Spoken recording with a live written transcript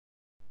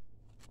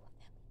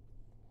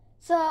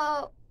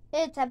So,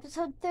 it's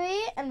episode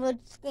 3, and we're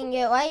just gonna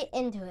get right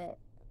into it.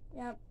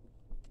 Yep.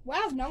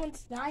 Wow, no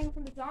one's dying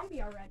from the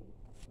zombie already.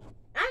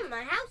 I'm in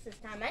my house this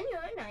time. I knew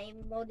it, and I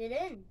even loaded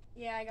in.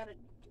 Yeah, I gotta...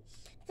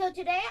 So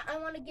today, I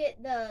want to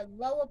get the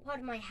lower part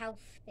of my house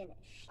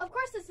finished. Of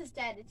course this is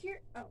dead. It's your...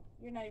 Oh,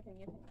 you're not even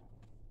using that.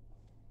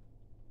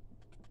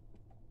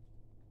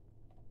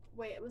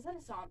 Wait, was that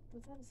a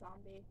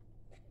zombie?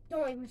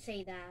 Don't even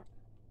say that.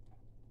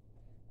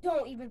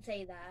 Don't even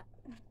say that.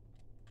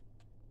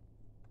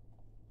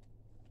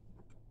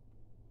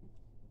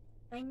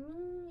 I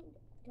need...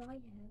 Do I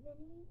have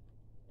any?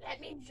 Let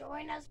me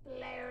join us,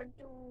 player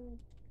 2.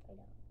 I don't.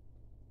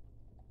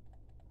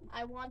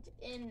 I want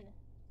in.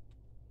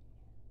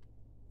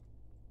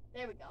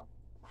 There we go.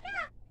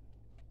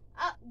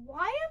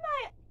 Why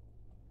am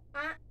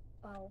I...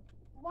 Oh.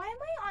 Why am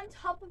I on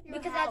top of your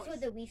Because house?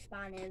 that's where the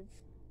respawn is.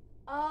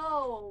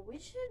 Oh, we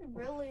should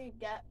really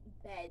get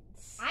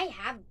beds. I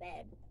have a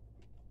bed.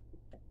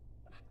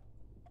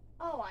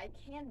 Oh, I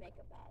can make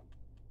a bed.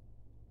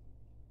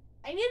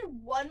 I need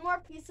one more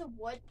piece of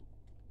wood.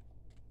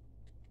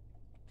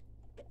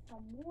 Get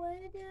some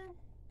wood.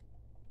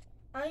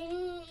 I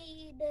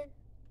need...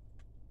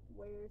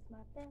 Where's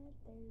my bed?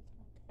 There's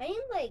my I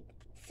need like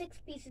 6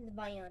 pieces of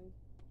iron.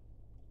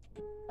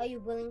 Are you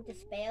willing to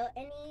spare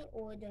any,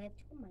 or do I have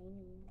to go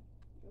mining?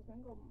 You're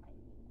gonna go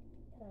mining.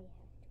 Do I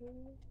have to?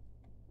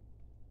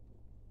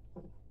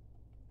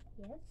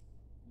 Yes,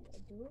 I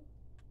do.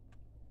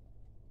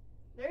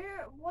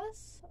 There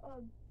was a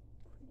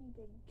pretty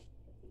big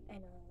cave. I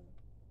know.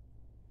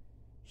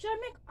 Should I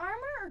make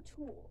armor or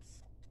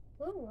tools?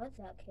 Where was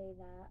that cave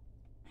at?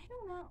 I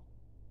don't know.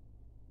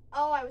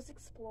 Oh, I was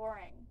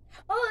exploring.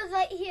 Oh, it's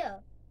right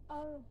here.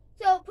 Oh.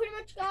 So pretty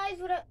much, guys,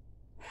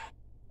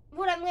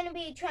 what I'm gonna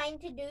be trying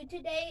to do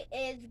today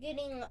is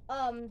getting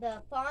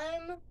the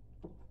farm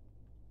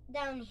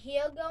down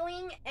here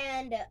going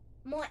and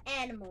more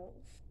animals.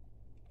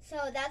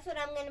 So that's what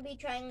I'm gonna be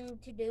trying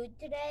to do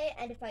today.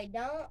 And if I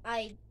don't,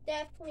 I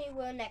definitely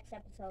will next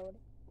episode.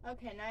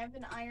 Okay, now I have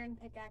an iron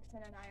pickaxe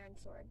and an iron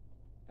sword.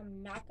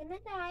 I'm not gonna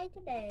die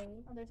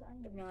today. Oh, there's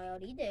iron. No, I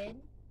already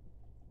did.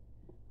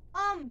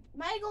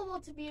 My goal will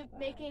to be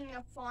making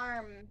a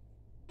farm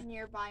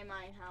nearby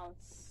my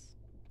house.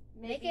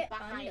 Maybe Make it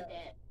behind under.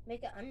 it.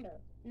 Make it under.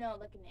 No,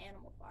 like an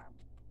animal farm.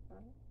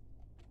 Huh?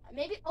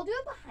 Maybe I'll do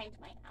it behind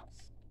my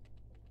house.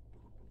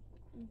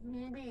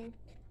 Maybe. Do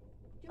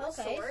you have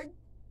Okay. a sword?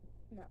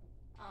 No.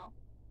 Oh.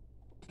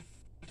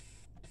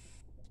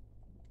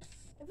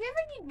 If we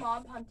ever need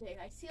mob hunting,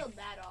 I sealed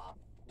that off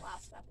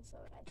last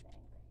episode, I think.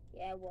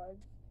 Yeah, it was.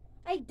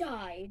 I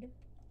died.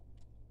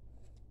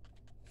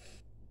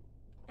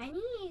 I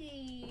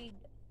need...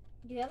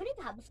 Do you have any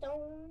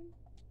cobblestone?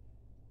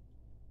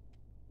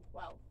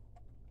 12.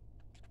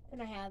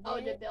 Can I have Oh,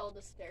 it? to build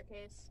a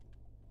staircase.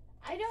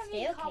 I don't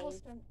need Staircase?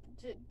 cobblestone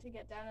to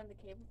get down in the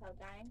cave without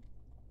dying.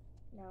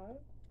 No.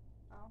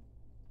 Oh.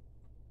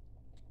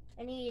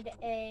 I need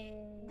a...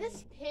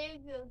 This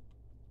pig,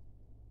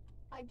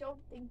 I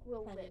don't think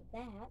will I live. need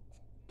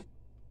that.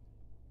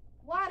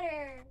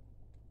 Water!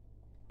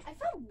 I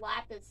found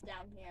lapis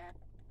down here.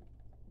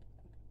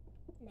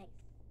 Nice.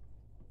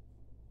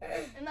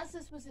 Unless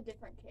this was a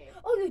different cave.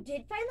 Oh, you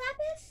did find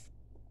lapis?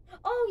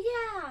 Oh,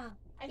 yeah.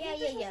 I Yeah, think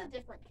this yeah. was a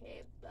different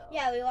cave, though.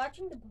 Yeah, we were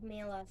watching the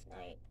premiere last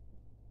night.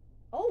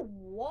 Oh,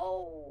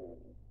 whoa.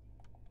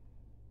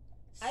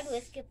 I'd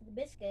risk it for the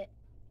biscuit.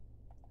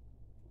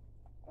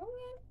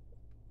 Okay.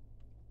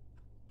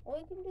 Or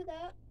you can do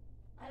that.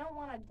 I don't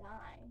want to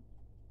die.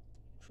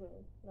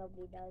 True.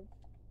 Nobody does.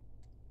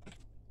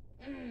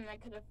 I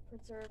could have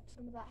preserved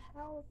some of that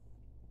health.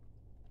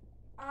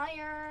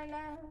 Iron.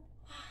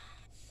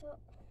 So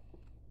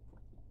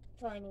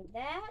I need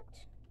that.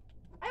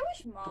 I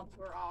wish mobs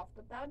were off,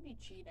 but that would be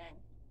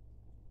cheating.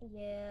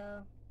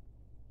 Yeah.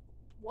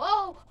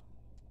 Whoa!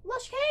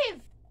 Lush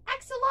Cave!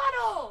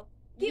 Axolotl!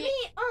 Give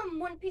me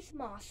 1 piece of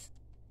moss.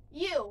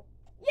 You!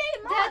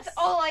 Yay, moss! That's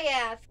all I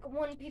ask.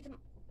 1 piece of...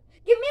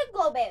 Give me a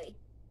glowberry.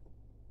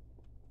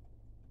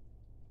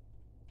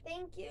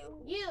 Thank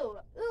you. You!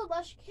 Ooh,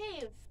 Lush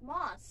Cave!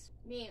 Moss.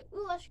 Me.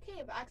 Ooh, Lush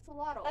Cave!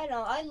 Axolotl. I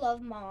know. I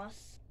love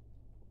moss.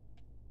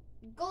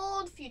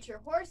 Gold, future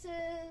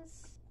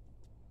horses.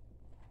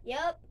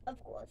 Yep, of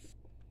course.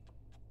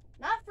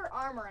 Not for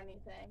armor or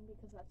anything,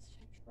 because that's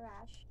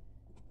trash.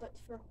 But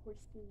for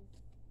horses.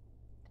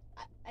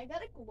 I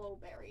got a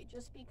glowberry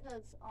just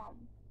because,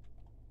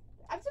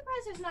 I'm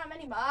surprised there's not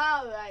many.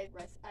 I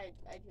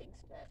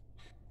jinxed it.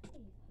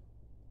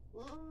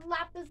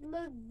 Lapis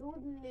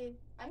lazuli.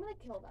 I'm gonna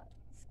kill that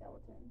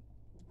skeleton.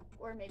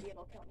 Or maybe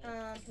it'll kill me.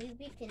 Please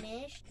be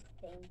finished.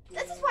 Thank you.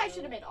 This is why I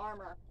should have made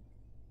armor.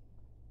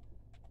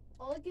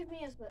 All it gives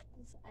me is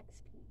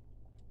XP.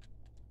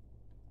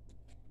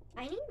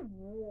 I need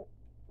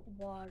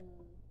water.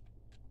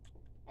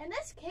 And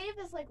this cave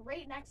is like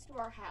right next to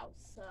our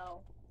house,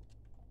 so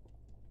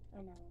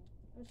I know.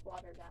 there's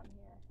water down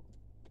here.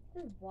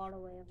 There's water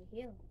way over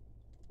here.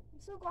 I'm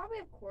so glad we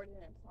have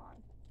coordinates on.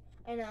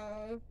 I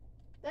know.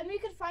 Then we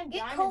could find Get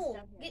diamonds coal.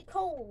 down here. Get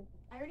coal.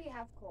 I already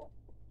have coal.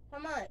 How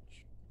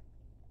much?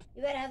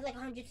 You better have like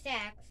 100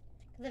 stacks.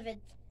 Because if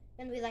it's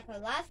gonna be like our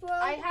last world,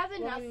 I have we're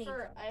enough gonna need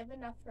for some. I have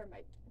enough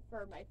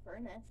for my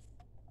furnace.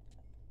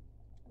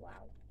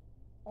 Wow.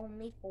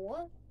 Only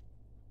 4?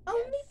 Yes.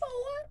 Only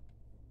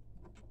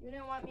 4? You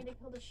didn't want me to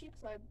kill the sheep,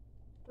 so I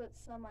put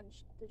some on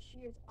the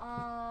shears.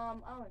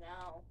 Oh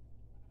no.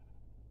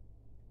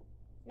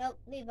 Nope,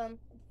 leave them.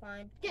 It's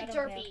fine. I Get don't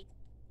care. derpy.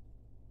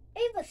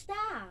 Ava,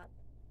 stop.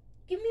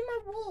 Give me my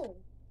wool.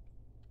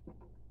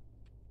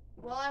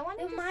 Well, I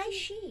wanted They're to my see.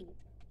 sheep.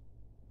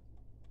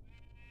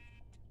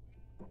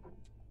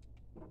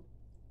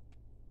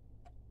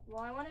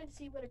 Well, I wanted to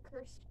see what a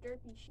cursed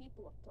derpy sheep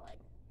looked like.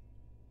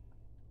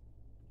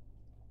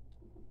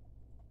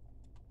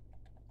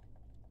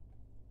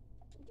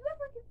 Did you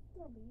ever get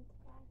the leaves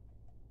back?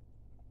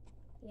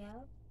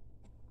 Yeah.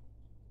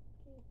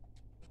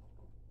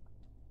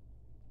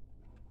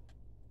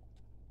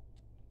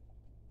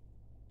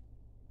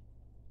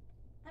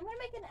 I'm gonna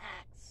make an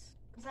axe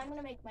because I'm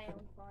gonna make my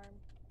own farm.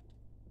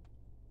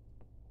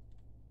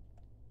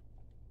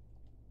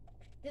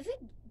 This is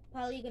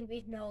probably gonna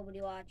be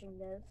nobody watching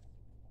this.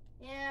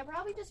 Yeah,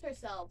 probably just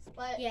ourselves,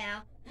 but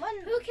Yeah.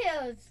 when, Who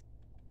cares?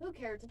 who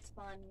cares? It's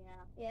fun,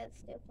 yeah. Yeah, it's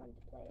still fun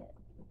to play it.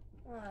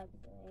 Oh, it's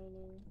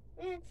raining.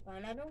 It's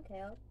fine. I don't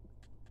care.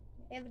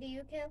 Ava, do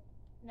you care?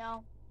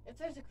 No, if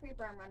there's a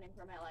creeper, I'm running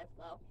for my life,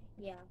 though.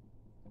 Yeah.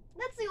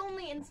 That's the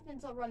only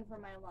instance I'll run for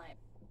my life.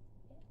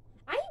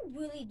 I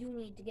really do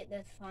need to get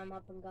this farm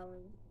up and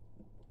going.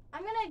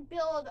 I'm gonna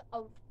build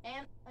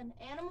an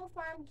animal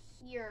farm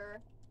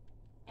here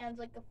and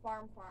like a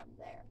farm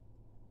there.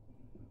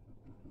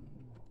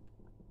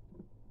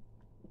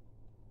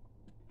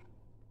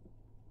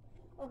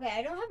 Okay,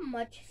 I don't have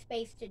much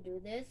space to do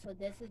this, so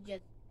this is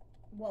just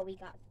what we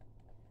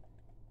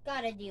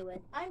gotta deal with.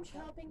 I'm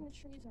chopping the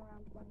trees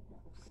around my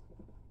house.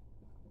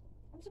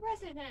 I'm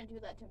surprised I didn't do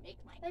that to make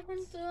my house.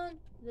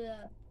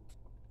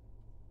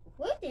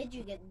 Where did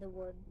you get the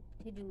wood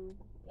to do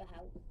your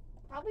house?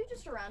 Probably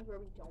just around where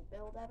we don't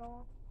build at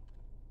all.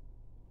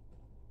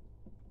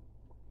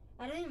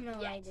 I don't even know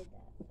why I Yet. did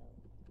that.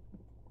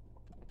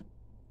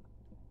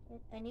 So.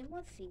 I need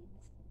more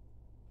seeds.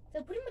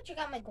 So pretty much I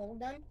got my gold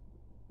done.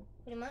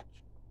 Pretty much.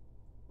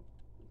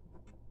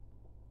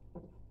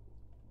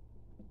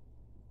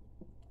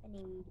 I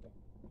need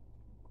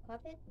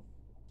carpet.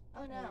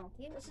 Oh no,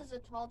 Thank you. this is a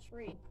tall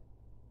tree.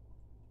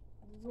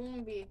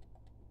 Zombie.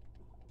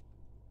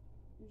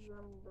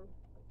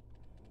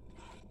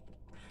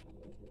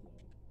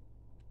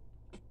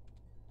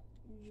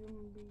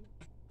 Zombie.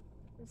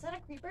 Was that a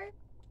creeper?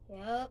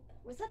 Yep.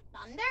 Was that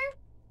thunder?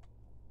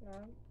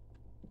 No.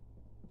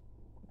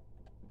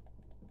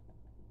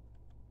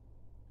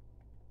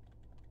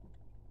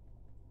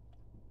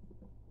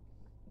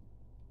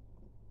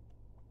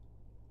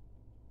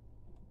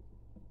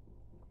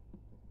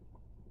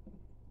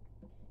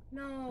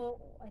 No,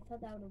 I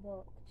thought that would have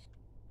worked.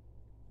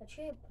 I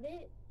should have put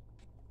it.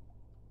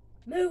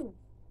 Move!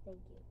 Thank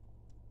you.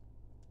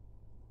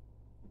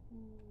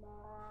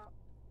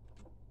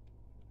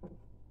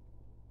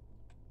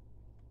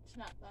 It's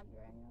not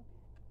thundering.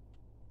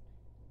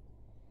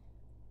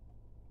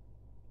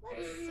 Okay.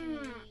 Let's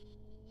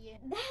see.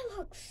 That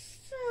looks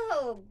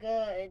so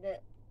good.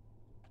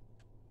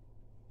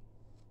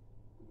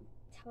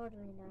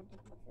 Totally not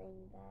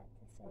saying that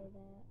to say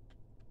that.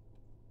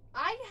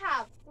 I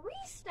have 3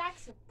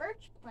 stacks of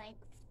birch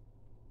planks.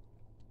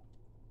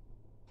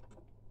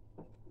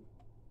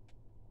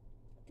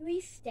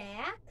 3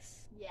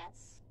 stacks?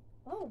 Yes.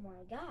 Oh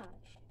my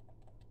gosh.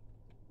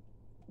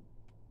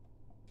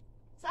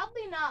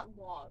 Sadly not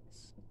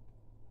logs.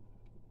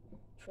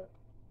 True.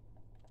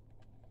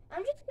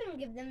 I'm just gonna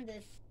give them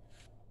this.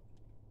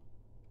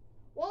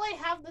 Will I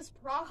have this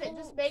profit Whole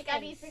just make face.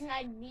 anything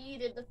I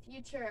need in the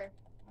future?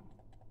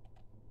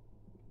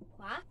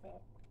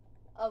 Profit.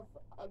 Of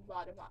a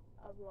lot of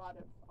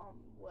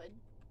wood.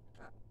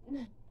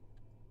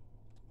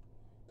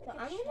 So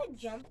I'm gonna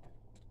jump.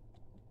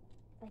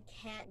 I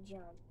can't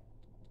jump.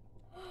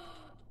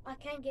 I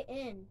can't get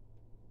in.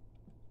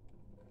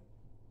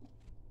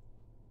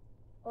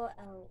 Or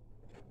out.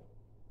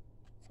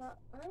 So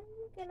I'm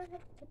gonna have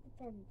to put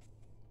the fence.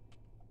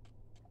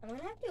 I'm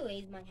gonna have to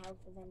raise my house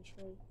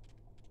eventually.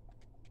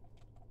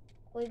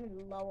 Or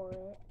even lower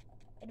it.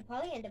 It'll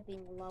probably end up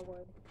being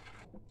lowered.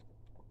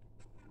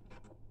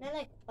 Not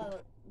like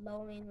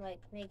lowering, like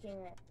making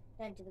it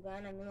down to the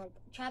ground. I mean like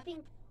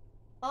chopping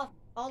off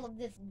all of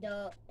this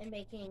dirt and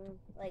making,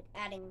 like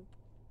adding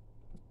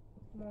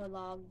more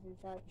logs and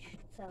such.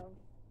 So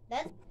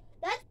that's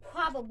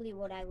probably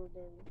what I will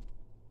do.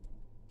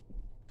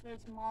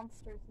 There's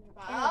monsters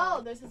nearby. Oh.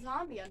 Oh, there's a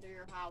zombie under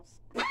your house.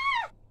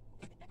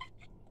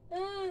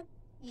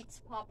 Eats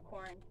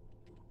popcorn.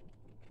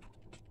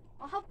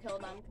 I'll help kill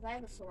them because I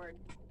have a sword.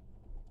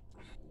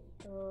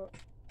 So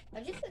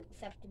I just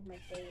accepted my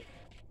fate.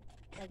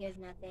 Like there's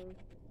nothing.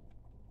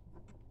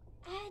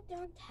 I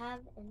don't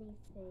have any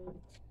fate.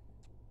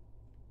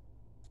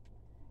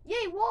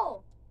 Yay,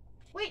 wool!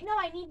 Wait, no,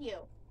 I need you.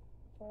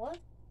 For?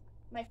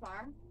 My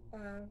farm.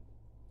 Uh,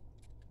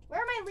 Where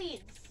are my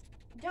leads?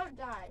 Don't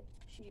die.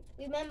 sheep.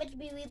 Remember to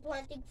be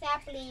replanting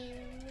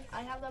saplings.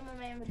 I have them in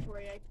my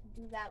inventory. I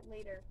can do that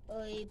later.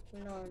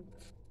 Replant.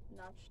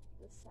 Not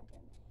this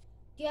second.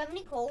 Do you have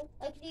any coal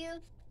I could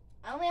use?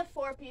 I only have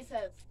 4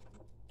 pieces.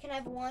 Can I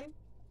have one?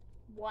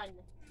 1.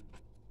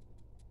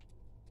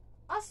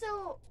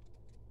 Also,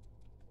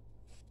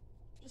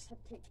 just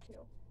have to take 2.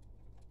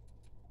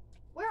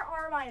 Where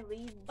are my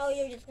leads? Oh,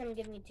 you're just gonna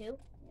give me 2?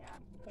 Yeah.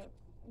 Okay.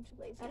 I'm too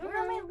lazy. I don't Where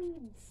are my know.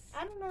 leads?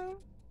 I don't know.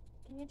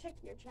 Can you check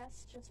your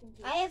chest just in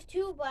case? I have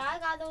 2, but I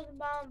got those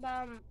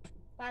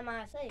by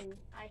myself.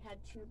 I had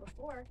 2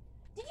 before.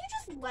 Did you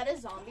just let a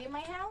zombie in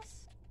my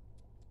house?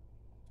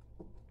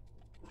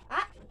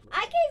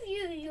 I gave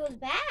you yours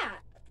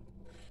back.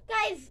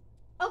 Guys,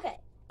 okay.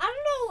 I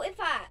don't know if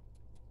I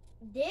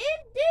did,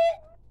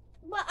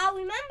 but I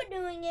remember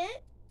doing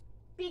it.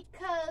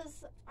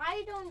 Because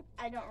I don't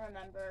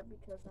remember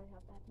because I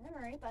have bad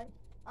memory, but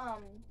Wow.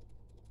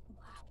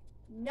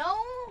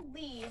 no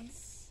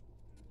leads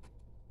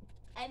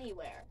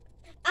anywhere.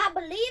 I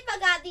believe I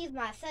got these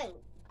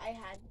myself. I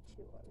had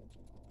 2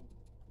 originally.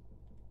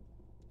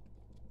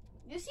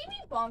 You see me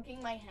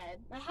bonking my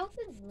head? My house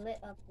is lit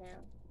up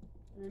now.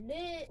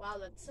 Lit. Wow,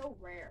 that's so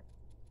rare.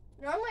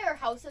 Normally our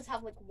houses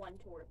have like 1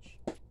 torch.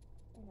 I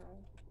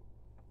know.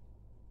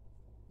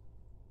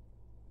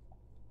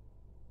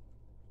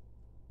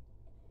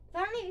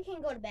 Finally, we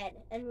can go to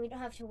bed, and we don't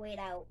have to wait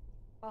out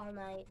all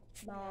night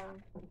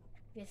long.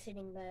 Just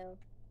sitting there,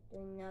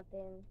 doing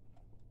nothing.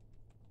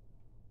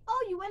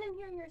 Oh, you went in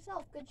here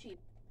yourself. Good sheep.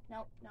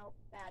 No,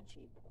 bad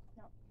sheep.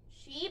 No.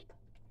 Sheep?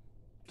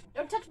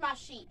 Don't touch my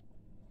sheep.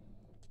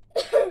 I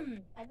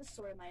have a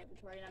sword in my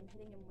inventory and I'm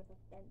hitting him with a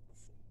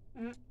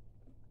fence.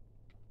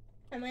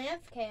 I'm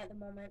AFK at the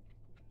moment.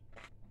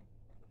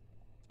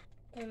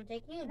 I'm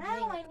taking a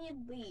Now drink. I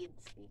need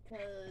leads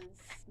because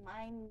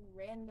mine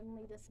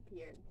randomly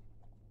disappeared.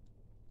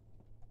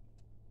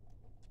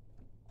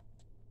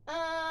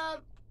 I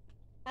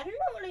don't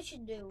know what I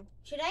should do.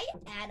 Should I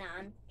add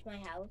on to my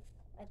house?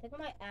 I think I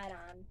might add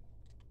on.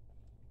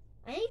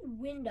 I need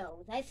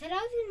windows. I said I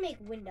was gonna make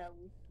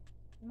windows.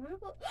 I'm gonna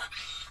go.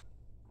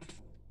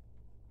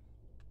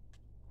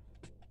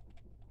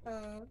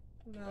 Oh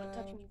no! Don't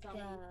touch me,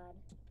 zombie.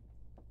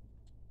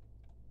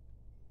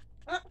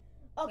 God.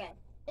 Okay.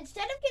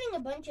 Instead of getting a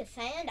bunch of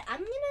sand, I'm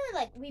gonna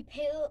like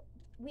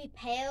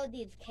repair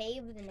these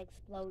caves and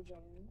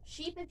explosions.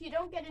 Sheep, if you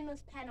don't get in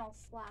this pen, I'll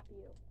slap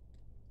you.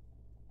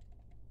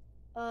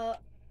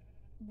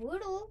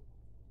 Brutal.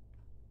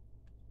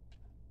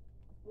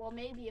 Well,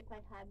 maybe if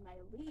I had my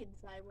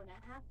leads, I wouldn't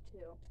have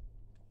to.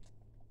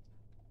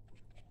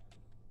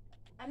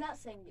 I'm not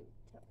saying you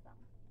took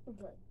them.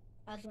 Good.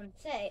 I was gonna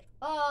say,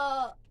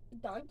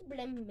 don't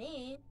blame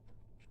me.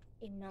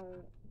 You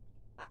know,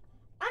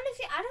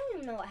 honestly, I don't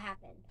even know what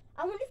happened.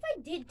 I wonder if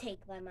I did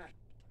take them out.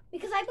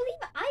 Because I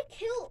believe I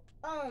killed,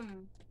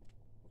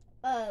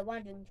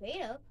 Wandering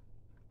Trader.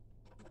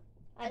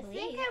 I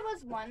think it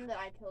was one that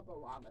I killed the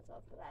llamas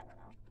of, but I don't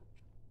know.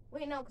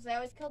 Wait, no, because I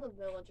always kill the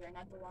villager,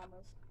 not the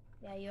llamas.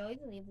 Yeah, you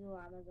always leave the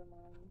llamas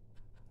alone.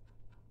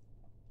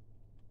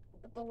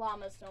 But the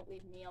llamas don't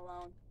leave me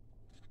alone.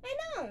 I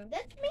know,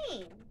 that's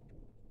mean.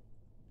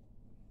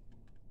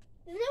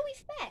 There's no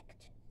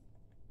respect.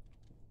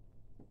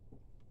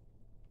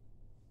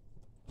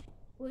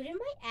 Where did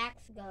my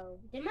axe go?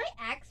 Did my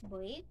axe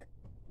break?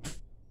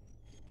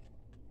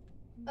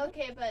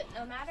 Okay, but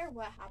no matter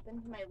what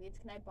happened to my leads,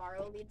 can I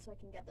borrow leads so I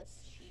can get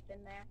this sheep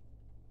in there?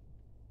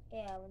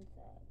 Yeah, one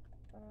sec.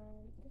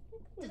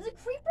 Does a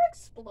creeper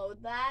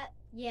explode that?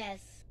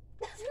 Yes.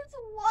 There's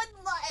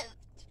 1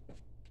 left!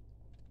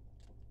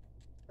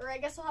 Or I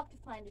guess I'll have to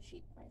find a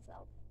sheep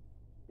myself.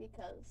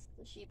 Because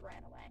the sheep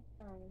ran away.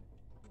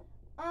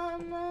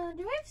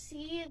 Do I have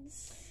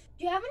seeds?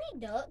 Do you have any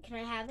dirt? Can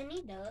I have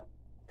any dirt?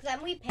 Because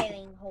I'm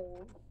repairing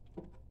holes.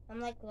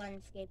 I'm like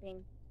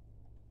landscaping.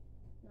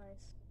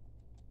 Nice.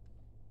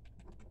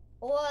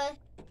 Or,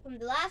 from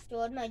the last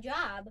word, my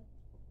job.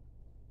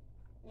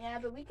 Yeah,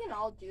 but we can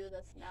all do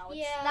this now.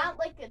 Yeah.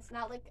 It's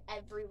not like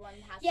everyone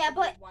has Yeah, to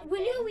but do one when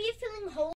thing. you're refilling holes,